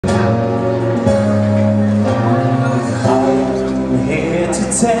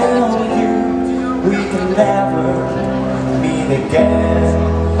never meet again.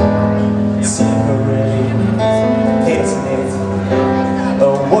 Secretly, isn't it? A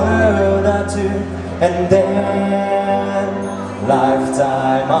word or two, and then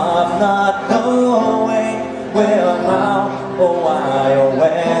lifetime of not knowing where, how, or why, or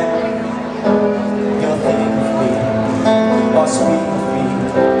when you'll think of me or speak of me.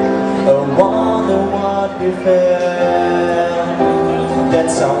 I wonder what you felt, that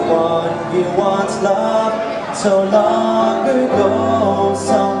someone you once loved so long ago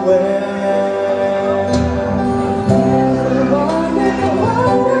somewhere.